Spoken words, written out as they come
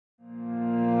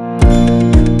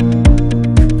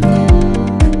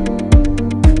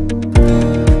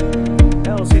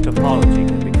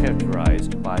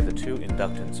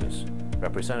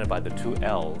represented by the two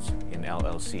L's in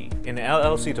LLC. In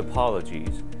LLC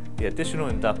topologies, the additional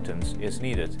inductance is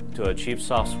needed to achieve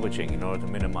soft switching in order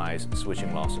to minimize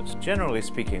switching losses. Generally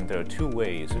speaking, there are two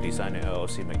ways to design an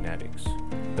LLC magnetics.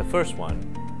 The first one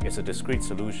is a discrete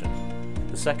solution.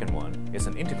 The second one is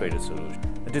an integrated solution.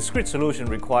 A discrete solution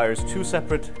requires two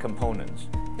separate components.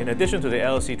 In addition to the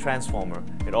LLC transformer,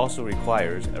 it also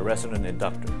requires a resonant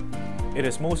inductor. It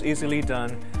is most easily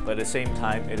done, but at the same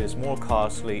time, it is more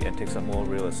costly and takes up more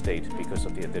real estate because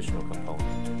of the additional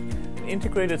component. An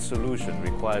integrated solution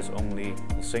requires only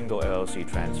a single LLC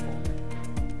transformer.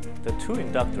 The two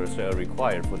inductors that are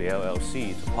required for the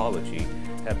LLC topology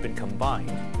have been combined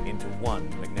into one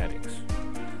magnetics.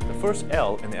 The first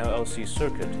L in the LLC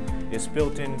circuit is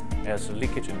built in as the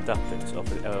leakage inductance of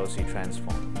the LLC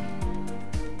transformer.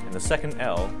 And the second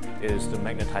L is the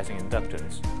magnetizing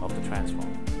inductance of the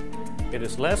transformer. It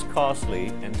is less costly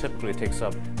and typically takes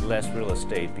up less real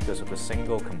estate because of the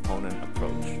single component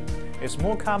approach. It's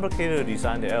more complicated to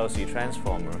design the LLC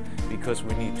transformer because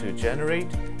we need to generate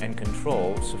and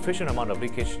control sufficient amount of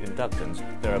leakage inductance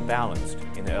that are balanced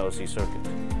in the LLC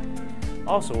circuit.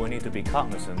 Also, we need to be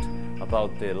cognizant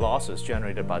about the losses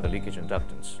generated by the leakage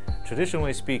inductance.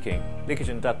 Traditionally speaking, leakage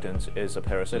inductance is a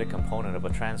parasitic component of a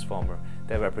transformer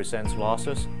that represents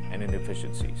losses and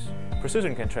inefficiencies.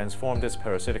 Precision can transform this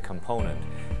parasitic component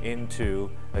into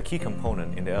a key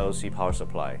component in the LLC power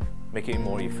supply, making it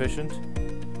more efficient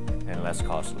and less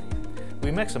costly. We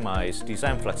maximize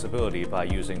design flexibility by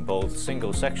using both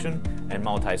single-section and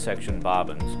multi-section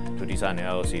bobbins to design an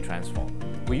LLC transformer.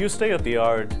 We use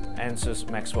state-of-the-art Ansys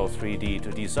Maxwell 3D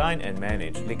to design and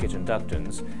manage leakage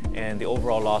inductance and the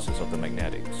overall losses of the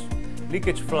magnetics.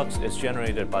 Leakage flux is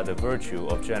generated by the virtue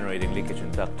of generating leakage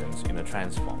inductance in a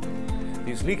transformer.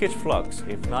 These leakage flux,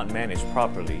 if not managed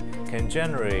properly, can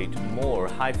generate more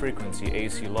high-frequency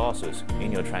AC losses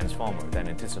in your transformer than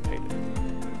anticipated.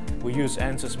 We use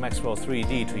Ansys Maxwell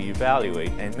 3D to evaluate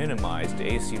and minimize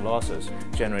the AC losses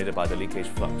generated by the leakage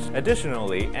flux.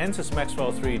 Additionally, Ansys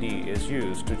Maxwell 3D is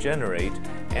used to generate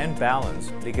and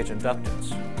balance leakage inductance.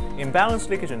 Imbalanced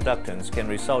leakage inductance can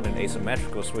result in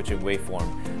asymmetrical switching waveform,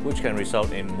 which can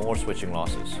result in more switching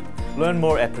losses. Learn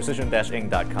more at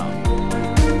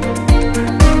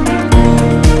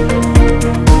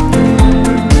precision-inc.com.